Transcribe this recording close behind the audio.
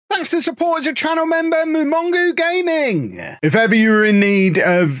thanks to the support as a channel member, Mumongu Gaming. If ever you were in need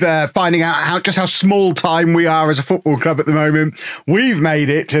of finding out just how small time we are as a football club at the moment, we've made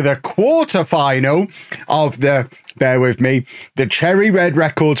it to the quarter-final of the, bear with me, the Cherry Red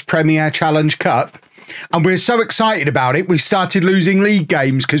Records Premier Challenge Cup. And we're so excited about it, we've started losing league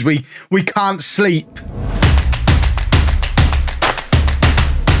games because we can't sleep.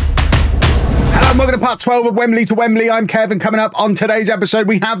 And welcome to part 12 of Wembley to Wembley. I'm Kevin. Coming up on today's episode,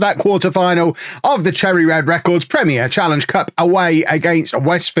 we have that quarter-final of the Cherry Red Records Premier Challenge Cup away against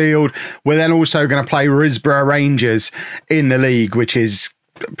Westfield. We're then also going to play Risborough Rangers in the league, which is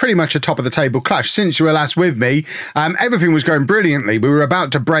pretty much a top-of-the-table clash. Since you were last with me, everything was going brilliantly. We were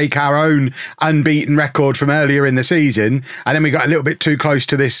about to break our own unbeaten record from earlier in the season, and then we got a little bit too close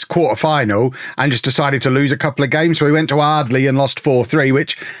to this quarter-final and just decided to lose a couple of games. So we went to Ardley and lost 4-3,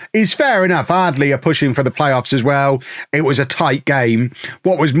 which is fair enough. Ardley are pushing for the playoffs as well. It was a tight game.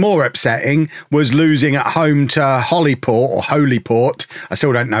 What was more upsetting was losing at home to Holyport, or Holyport. I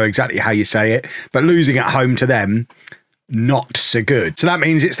still don't know exactly how you say it, but losing at home to them, not so good. So that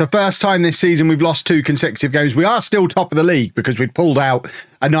means it's the first time this season we've lost 2 consecutive games. We are still top of the league because we'd pulled out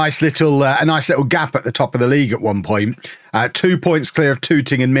a nice little gap at the top of the league at one point. 2 points clear of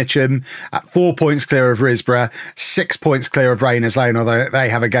Tooting and Mitcham, 4 points clear of Risborough, 6 points clear of Rayners Lane, although they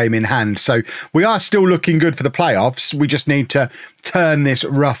have a game in hand. So we are still looking good for the playoffs. We just need to turn this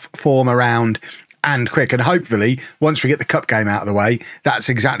rough form around and quick, and hopefully once we get the cup game out of the way, that's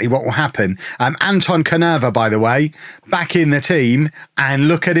exactly what will happen. Anton Canerva, by the way, back in the team, and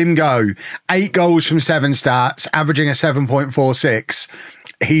look at him go. 8 goals from 7 starts, averaging a 7.46.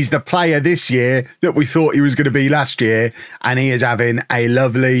 He's the player this year that we thought he was going to be last year, and he is having a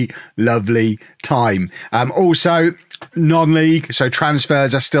lovely, lovely time. Also, non-league, so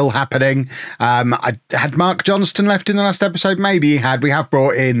transfers are still happening. I had Mark Johnston left in the last episode. Maybe he had. We have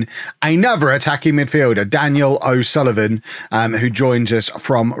brought in another attacking midfielder, Daniel O'Sullivan, who joins us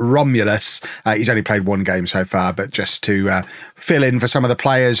from Romulus. He's only played 1 game so far, but just to fill in for some of the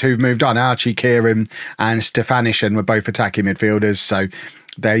players who've moved on. Archie Kieran and Stefanishan were both attacking midfielders, so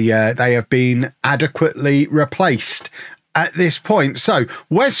they have been adequately replaced at this point. So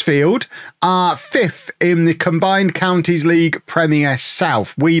Westfield are 5th in the Combined Counties League Premier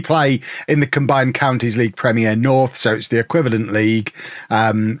South. We play in the Combined Counties League Premier North, so it's the equivalent league.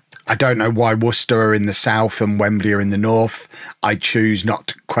 I don't know why Worcester are in the south and Wembley are in the north. I choose not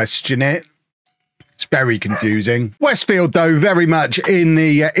to question it. It's very confusing. Westfield, though, very much in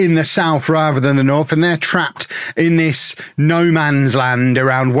the south rather than the north, and they're trapped in this no man's land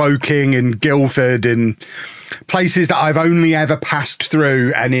around Woking and Guildford and places that I've only ever passed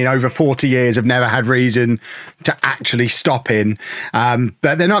through, and in over 40 years have never had reason to actually stop in.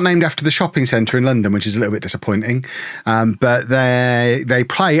 But they're not named after the shopping centre in London, which is a little bit disappointing. But they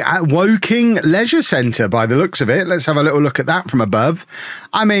play at Woking Leisure Centre by the looks of it. Let's have a little look at that from above.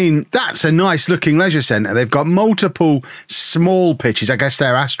 I mean, that's a nice looking leisure centre. They've got multiple small pitches. I guess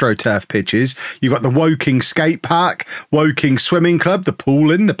they're AstroTurf pitches. You've got the Woking Skate Park, Woking Swimming Club, the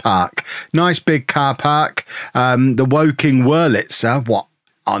pool in the park. Nice big car park. The Woking Wurlitzer. What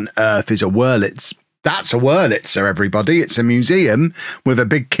on earth is a Wurlitzer? That's a Wurlitzer, everybody. It's a museum with a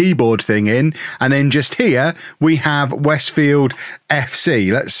big keyboard thing in. And then just here, we have Westfield FC.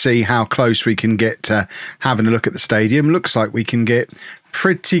 Let's see how close we can get to having a look at the stadium. Looks like we can get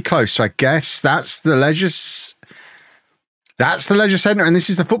pretty close. So I guess that's the leisure centre, and this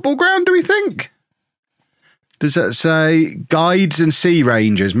is the football ground, do we think? Does that say Guides and Sea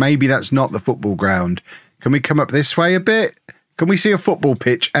Rangers? Maybe that's not the football ground. Can we come up this way a bit? Can we see a football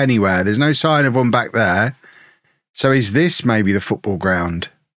pitch anywhere? There's no sign of one back there. So is this maybe the football ground?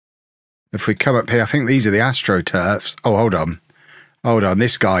 If we come up here, I think these are the AstroTurfs. Oh, hold on. Hold on.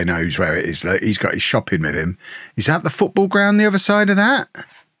 This guy knows where it is. Look, he's got his shopping with him. Is that the football ground the other side of that?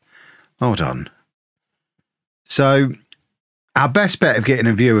 Hold on. So our best bet of getting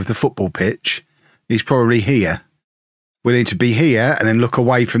a view of the football pitch is probably here. We need to be here and then look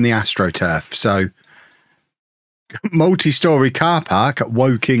away from the AstroTurf. So multi-storey car park at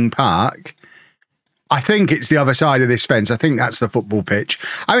Woking Park. I think it's the other side of this fence. I think that's the football pitch.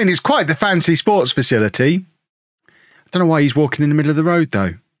 I mean, it's quite the fancy sports facility. I don't know why he's walking in the middle of the road,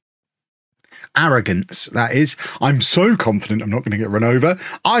 though. Arrogance, that is. I'm so confident I'm not going to get run over.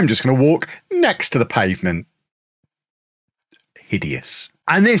 I'm just going to walk next to the pavement. Hideous.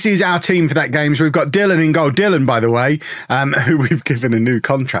 And this is our team for that game. So we've got Dylan in goal. Dylan, by the way, who we've given a new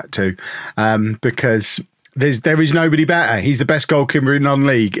contract to because There is nobody better. He's the best goalkeeper in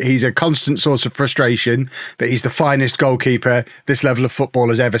non-league. He's a constant source of frustration, but he's the finest goalkeeper this level of football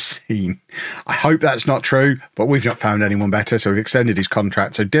has ever seen. I hope that's not true, but we've not found anyone better, so we've extended his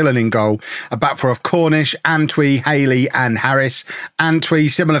contract. So Dylan in goal, a back four of Cornish, Antwi, Haley and Harris. Antwi,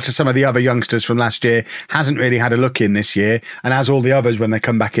 similar to some of the other youngsters from last year, hasn't really had a look in this year, and as all the others when they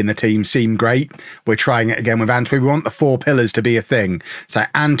come back in the team seem great. We're trying it again with Antwi. We want the four pillars to be a thing. So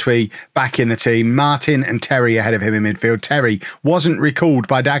Antwi back in the team, Martin and Terry ahead of him in midfield. Terry wasn't recalled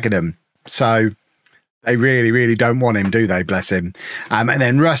by Dagenham, so they really don't want him, do they? Bless him. And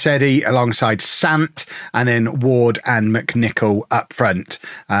then Russ Eddy alongside Sant, and then Ward and McNichol up front.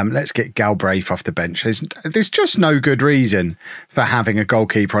 Let's get Galbraith off the bench. There's just no good reason for having a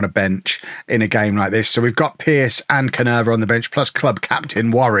goalkeeper on a bench in a game like this. So we've got Pearce and Canerva on the bench, plus club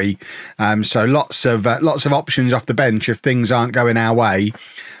captain Worry. So lots of options off the bench if things aren't going our way.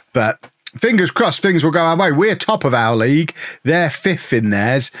 But fingers crossed, things will go our way. We're top of our league. They're fifth in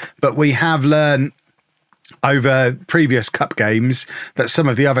theirs, but we have learned over previous cup games that some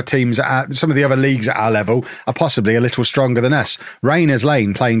of the other teams some of the other leagues at our level are possibly a little stronger than us. Rayners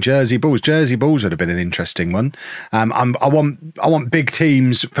Lane playing Jersey Bulls. Jersey Bulls would have been an interesting one. I want big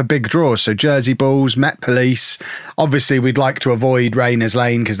teams for big draws. So Jersey Bulls, Met Police. Obviously, we'd like to avoid Rayners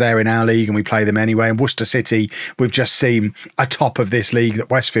Lane because they're in our league and we play them anyway. And Worcester City, we've just seen a top of this league that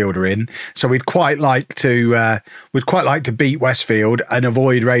Westfield are in. So we'd quite like to beat Westfield and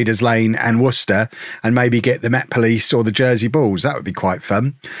avoid Raiders Lane and Worcester, and maybe get the Met Police or the Jersey Bulls. That would be quite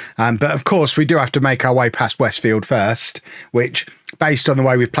fun. But of course, we do have to make our way past Westfield first, which, based on the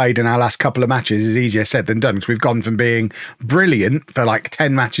way we've played in our last couple of matches, is easier said than done, because we've gone from being brilliant for like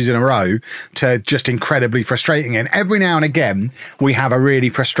 10 matches in a row to just incredibly frustrating. And every now and again, we have a really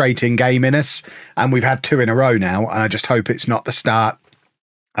frustrating game in us, and we've had 2 in a row now, and I just hope it's not the start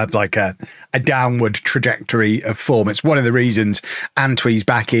of like a downward trajectory of form. It's one of the reasons Antwi's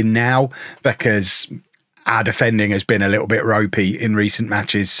back in now, because our defending has been a little bit ropey in recent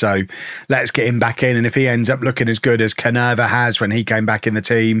matches. So let's get him back in. And if he ends up looking as good as Canerva has when he came back in the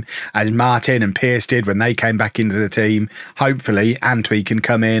team, as Martin and Pearce did when they came back into the team, hopefully Antwi can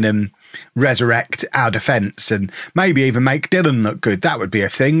come in and resurrect our defence and maybe even make Dylan look good. That would be a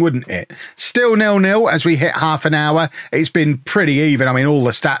thing, wouldn't it? Still 0-0 as we hit half an hour. It's been pretty even. I mean, all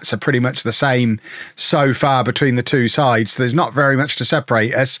the stats are pretty much the same so far between the two sides. So there's not very much to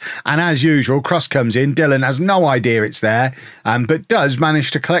separate us. And as usual, cross comes in. Dylan has no idea it's there, but does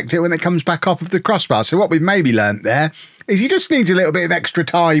manage to collect it when it comes back off of the crossbar. So what we've maybe learnt there is he just needs a little bit of extra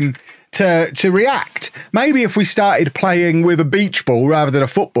time to react. Maybe if we started playing with a beach ball rather than a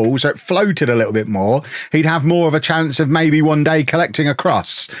football, so it floated a little bit more, he'd have more of a chance of maybe one day collecting a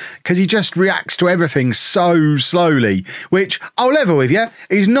cross, because he just reacts to everything so slowly, which, I'll level with you,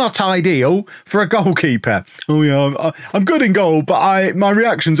 is not ideal for a goalkeeper. Oh yeah, I'm good in goal, but my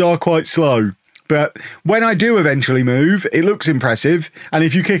reactions are quite slow. But when I do eventually move, it looks impressive, and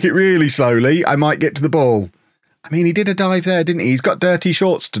if you kick it really slowly, I might get to the ball. I mean, he did a dive there, didn't he? He's got dirty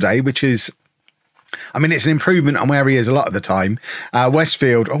shorts today, which is, I mean, it's an improvement on where he is a lot of the time.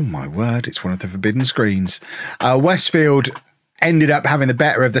 Westfield, oh my word, it's one of the forbidden screens. Westfield ended up having the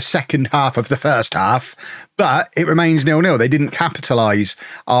better of the second half of the first half, but it remains 0-0. They didn't capitalise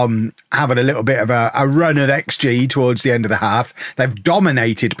on having a little bit of a run of XG towards the end of the half. They've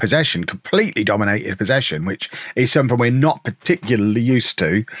dominated possession, completely dominated possession, which is something we're not particularly used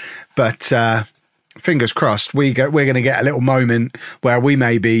to. But fingers crossed, we're going to get a little moment where we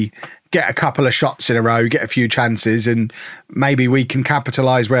maybe get a couple of shots in a row, get a few chances, and maybe we can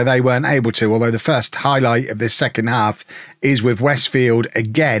capitalise where they weren't able to. Although the first highlight of this second half is with Westfield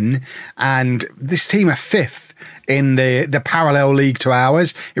again, and this team are fifth in the parallel league to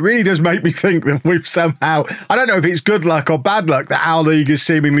ours. It really does make me think that we've somehow, I don't know if it's good luck or bad luck that our league is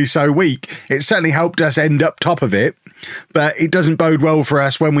seemingly so weak. It certainly helped us end up top of it, but it doesn't bode well for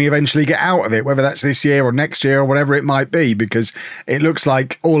us when we eventually get out of it, whether that's this year or next year or whatever it might be, because it looks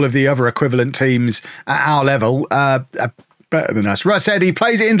like all of the other equivalent teams at our level are better than us. Russ Eddy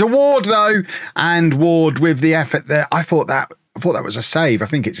plays it into Ward though, and Ward with the effort there. I thought that was a save. I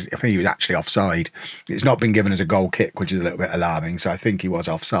think he was actually offside. It's not been given as a goal kick, which is a little bit alarming. So I think he was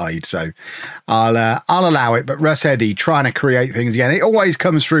offside. So I'll allow it. But Russ Eddy trying to create things again. It always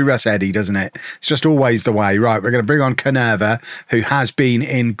comes through Russ Eddy, doesn't it? It's just always the way. Right, we're going to bring on Canerva, who has been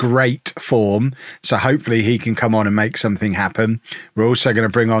in great form. So hopefully he can come on and make something happen. We're also going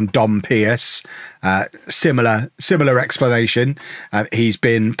to bring on Dom Pearce. Similar explanation. He's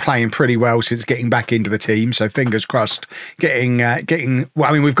been playing pretty well since getting back into the team, so fingers crossed get Well,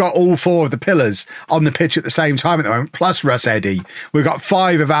 I mean, we've got all 4 of the pillars on the pitch at the same time at the moment, plus Russ Eddy. We've got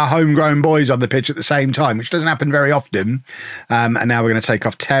 5 of our homegrown boys on the pitch at the same time, which doesn't happen very often. And now we're going to take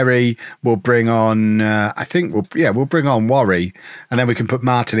off Terry. We'll bring on, we'll bring on Worry, and then we can put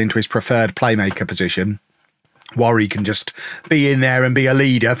Martin into his preferred playmaker position. Worry can just be in there and be a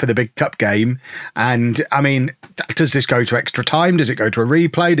leader for the big cup game. And I mean, does this go to extra time? Does it go to a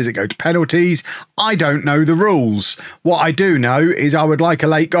replay? Does it go to penalties? I don't know the rules. What I do know is I would like a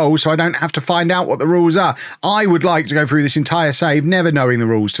late goal so I don't have to find out what the rules are. I would like to go through this entire save never knowing the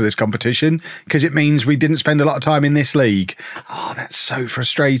rules to this competition, because it means we didn't spend a lot of time in this league. Oh, that's so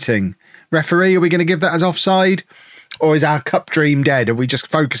frustrating. Referee, are we going to give that as offside? Or is our cup dream dead? Are we just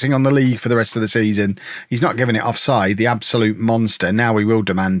focusing on the league for the rest of the season? He's not giving it offside, the absolute monster. Now we will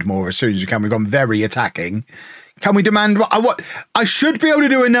demand more as soon as we can. We've gone very attacking. Can we demand what? I should be able to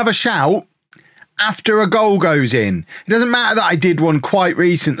do another shout after a goal goes in. It doesn't matter that I did one quite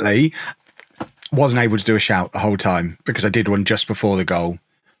recently. Wasn't able to do a shout the whole time because I did one just before the goal.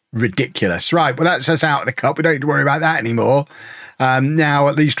 Ridiculous. Right, well, that's us out of the cup. We don't need to worry about that anymore. Now,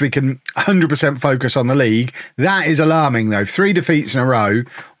 at least we can 100% focus on the league. That is alarming, though. 3 defeats in a row.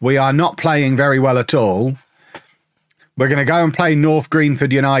 We are not playing very well at all. We're going to go and play North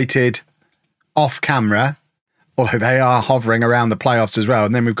Greenford United off camera, although they are hovering around the playoffs as well.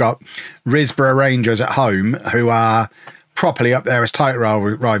 And then we've got Risborough Rangers at home, who are properly up there as title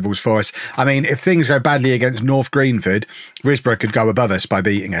rivals for us. I mean, if things go badly against North Greenford, Risborough could go above us by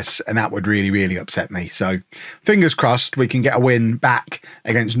beating us, and that would really, really upset me. So fingers crossed we can get a win back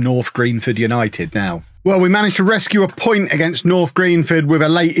against North Greenford United now. Well, we managed to rescue a point against North Greenford with a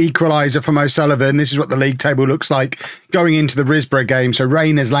late equaliser from O'Sullivan. This is what the league table looks like going into the Risborough game. So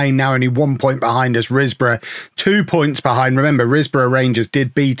Rayners Lane now only 1 point behind us. Risborough 2 points behind. Remember, Risborough Rangers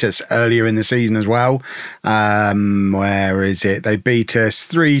did beat us earlier in the season as well. Where is it? They beat us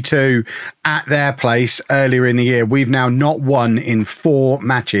 3-2 at their place earlier in the year. We've now not won in 4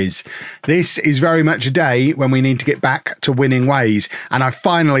 matches. This is very much a day when we need to get back to winning ways. And I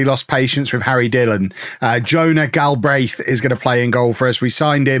finally lost patience with Harry Dillon. Jonah Galbraith is going to play in goal for us. We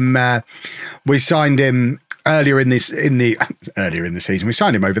signed him earlier in the season. We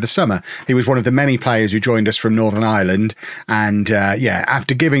signed him over the summer. He was one of the many players who joined us from Northern Ireland. And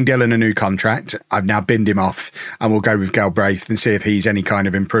after giving Dillon a new contract, I've now binned him off, and we'll go with Galbraith and see if he's any kind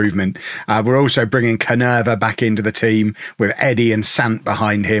of improvement. We're also bringing Canerva back into the team with Eddie and Sant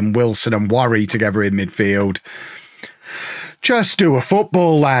behind him, Wilson and Worry together in midfield. Just do a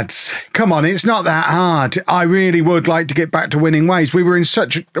football, lads. Come on, it's not that hard. I really would like to get back to winning ways. We've had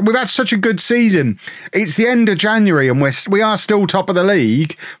such a good season. It's the end of January and we are still top of the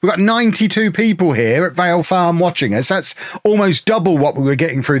league. We've got 92 people here at Vale Farm watching us. That's almost double what we were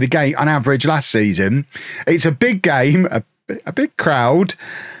getting through the gate on average last season. It's a big game, a big crowd.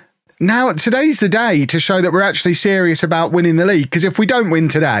 Now, today's the day to show that we're actually serious about winning the league, because if we don't win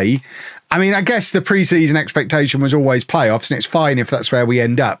today, I mean, I guess the pre-season expectation was always playoffs, and it's fine if that's where we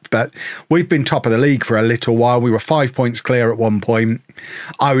end up. But we've been top of the league for a little while. We were 5 points clear at one point.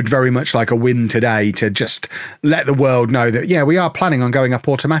 I would very much like a win today to just let the world know that, yeah, we are planning on going up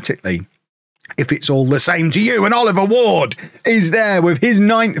automatically. If it's all the same to you. And Oliver Ward is there with his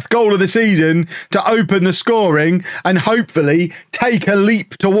 9th goal of the season to open the scoring and hopefully take a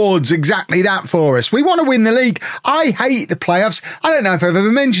leap towards exactly that for us. We want to win the league. I hate the playoffs. I don't know if I've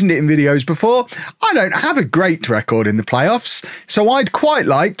ever mentioned it in videos before. I don't have a great record in the playoffs, so I'd quite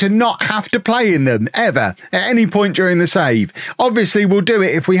like to not have to play in them ever at any point during the save. Obviously, we'll do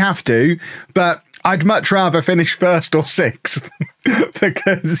it if we have to, but I'd much rather finish 1st or 6th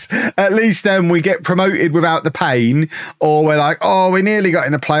because at least then we get promoted without the pain, or we're like, oh, we nearly got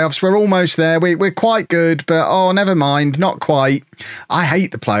in the playoffs. We're almost there. We're quite good, but oh, never mind. Not quite. I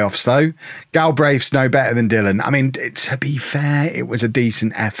hate the playoffs, though. Galbraith's no better than Dillon. I mean, to be fair, it was a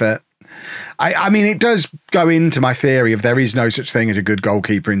decent effort. I mean, it does go into my theory of there is no such thing as a good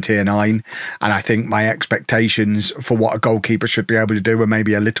goalkeeper in Tier 9. And I think my expectations for what a goalkeeper should be able to do are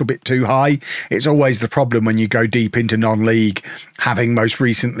maybe a little bit too high. It's always the problem when you go deep into non-league, having most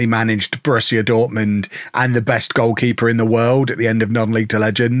recently managed Borussia Dortmund and the best goalkeeper in the world at the end of non-league to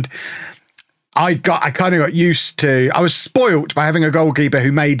legend. I kind of got used to, I was spoilt by having a goalkeeper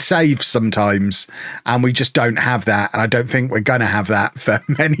who made saves sometimes, and we just don't have that. And I don't think we're going to have that for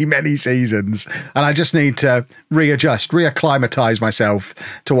many, many seasons. And I just need to reacclimatise myself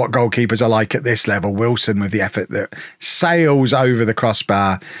to what goalkeepers are like at this level. Wilson with the effort that sails over the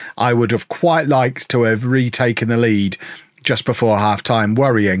crossbar. I would have quite liked to have retaken the lead just before half-time.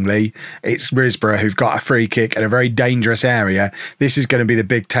 Worryingly, it's Risborough who've got a free kick in a very dangerous area. This is going to be the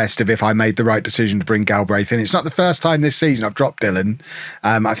big test of if I made the right decision to bring Galbraith in. It's not the first time this season I've dropped Dylan.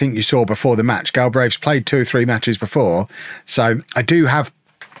 I think you saw before the match, Galbraith's played 2 or 3 matches before, so I do have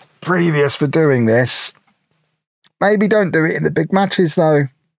previous for doing this. Maybe don't do it in the big matches, though.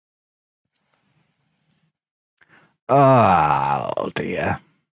 Oh, dear.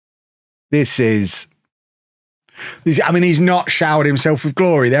 I mean, he's not showered himself with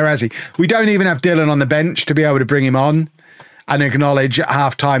glory there, has he? We don't even have Dylan on the bench to be able to bring him on and acknowledge at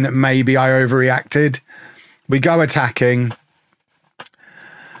half-time that maybe I overreacted. We go attacking.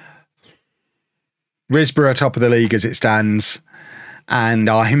 Risborough top of the league as it stands. And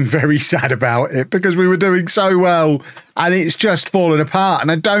I'm very sad about it because we were doing so well and it's just fallen apart. And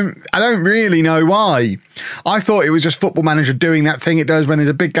I don't really know why. I thought it was just Football Manager doing that thing it does when there's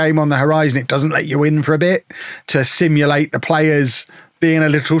a big game on the horizon. It doesn't let you in for a bit to simulate the players being a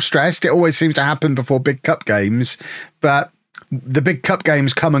little stressed. It always seems to happen before big cup games, but the big cup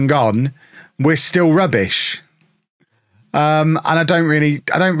games come and gone. We're still rubbish. And I don't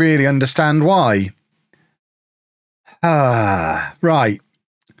really understand why. Right.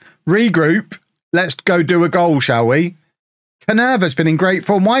 Regroup. Let's go do a goal, shall we? Canerva's been in great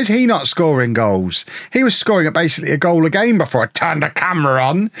form. Why is he not scoring goals? He was scoring at basically a goal a game before I turned the camera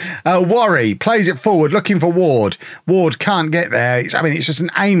on. Worry plays it forward, looking for Ward. Ward can't get there. It's just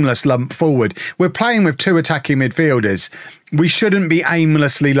an aimless lump forward. We're playing with 2 attacking midfielders. We shouldn't be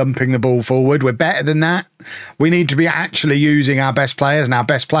aimlessly lumping the ball forward. We're better than that. We need to be actually using our best players, and our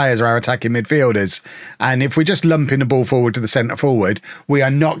best players are our attacking midfielders. And if we're just lumping the ball forward to the centre forward, we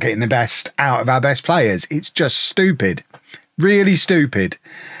are not getting the best out of our best players. It's just stupid. Really stupid.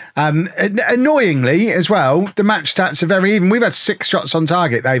 Annoyingly as well, the match stats are very even. We've had 6 shots on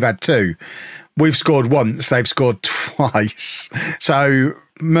target. They've had 2. We've scored once. They've scored twice. So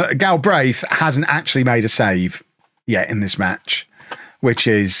Galbraith hasn't actually made a save yet in this match, which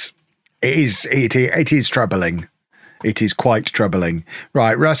is it is troubling. It is quite troubling.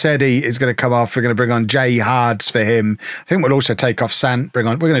 Right, Russ Eddy is going to come off. We're going to bring on Jay Hards for him. I think we'll also take off Sant. We're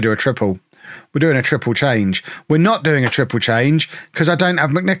going to do a triple. We're doing a triple change. We're not doing a triple change because I don't have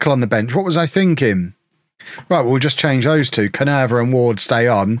McNichol on the bench. What was I thinking? Right, we'll just change those 2. Canerva and Ward stay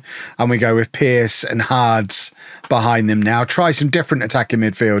on, and we go with Pearce and Hards behind them now. Try some different attacking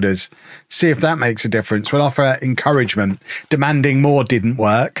midfielders. See if that makes a difference. We'll offer encouragement. Demanding more didn't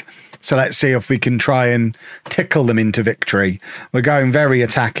work. So let's see if we can try and tickle them into victory. We're going very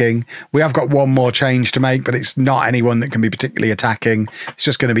attacking. We have got one more change to make, but it's not anyone that can be particularly attacking. It's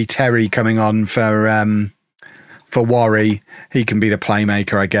just going to be Terry coming on for Worry. He can be the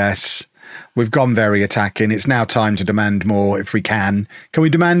playmaker, I guess. We've gone very attacking. It's now time to demand more if we can. Can we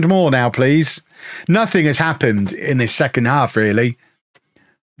demand more now, please? Nothing has happened in this second half, really.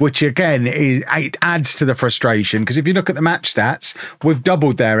 Which again, it adds to the frustration because if you look at the match stats, we've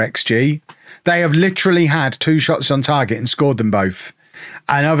doubled their XG. They have literally had 2 shots on target and scored them both.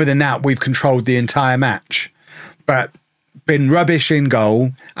 And other than that, we've controlled the entire match. But been rubbish in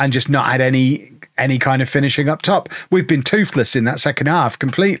goal and just not had any kind of finishing up top. We've been toothless in that second half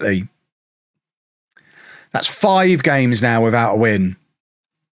completely. That's 5 games now without a win.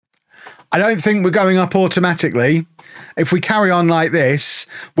 I don't think we're going up automatically. If we carry on like this,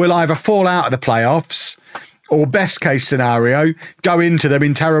 we'll either fall out of the playoffs or, best case scenario, go into them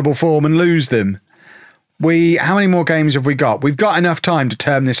in terrible form and lose them. How many more games have we got? We've got enough time to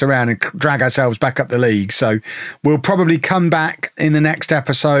turn this around and drag ourselves back up the league. So we'll probably come back in the next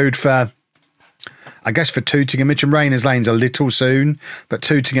episode for, I guess, for Tooting and Mitcham. Rayners Lane's a little soon, but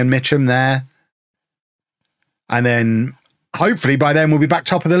Tooting and Mitcham there. And then hopefully by then we'll be back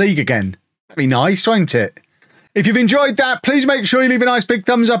top of the league again. That'd be nice, won't it? If you've enjoyed that, please make sure you leave a nice big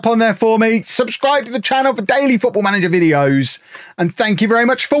thumbs up on there for me. Subscribe to the channel for daily Football Manager videos. And thank you very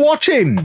much for watching.